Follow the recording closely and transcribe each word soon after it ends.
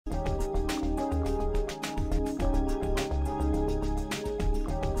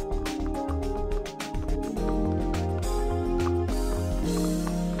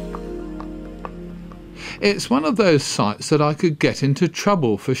It's one of those sites that I could get into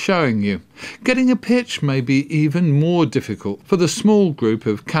trouble for showing you. Getting a pitch may be even more difficult for the small group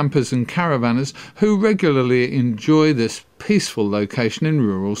of campers and caravanners who regularly enjoy this peaceful location in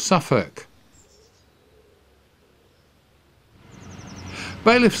rural Suffolk.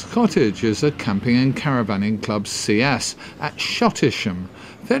 Bailiffs Cottage is a camping and caravanning club CS at Shottisham,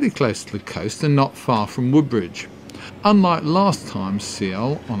 fairly close to the coast and not far from Woodbridge. Unlike last time's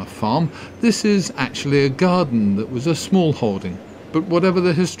CL on a farm, this is actually a garden that was a small holding, but whatever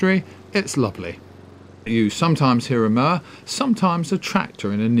the history, it's lovely. You sometimes hear a mower, sometimes a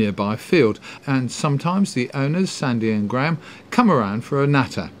tractor in a nearby field, and sometimes the owners, Sandy and Graham, come around for a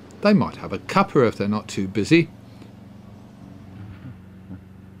natter. They might have a cuppa if they're not too busy.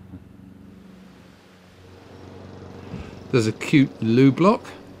 There's a cute loo block,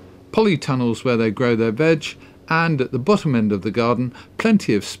 polytunnels where they grow their veg, and at the bottom end of the garden,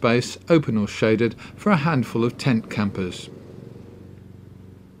 plenty of space, open or shaded, for a handful of tent campers.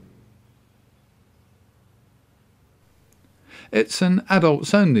 It's an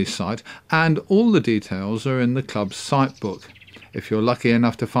adults-only site, and all the details are in the club's site book. If you're lucky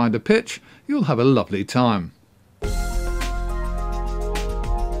enough to find a pitch, you'll have a lovely time.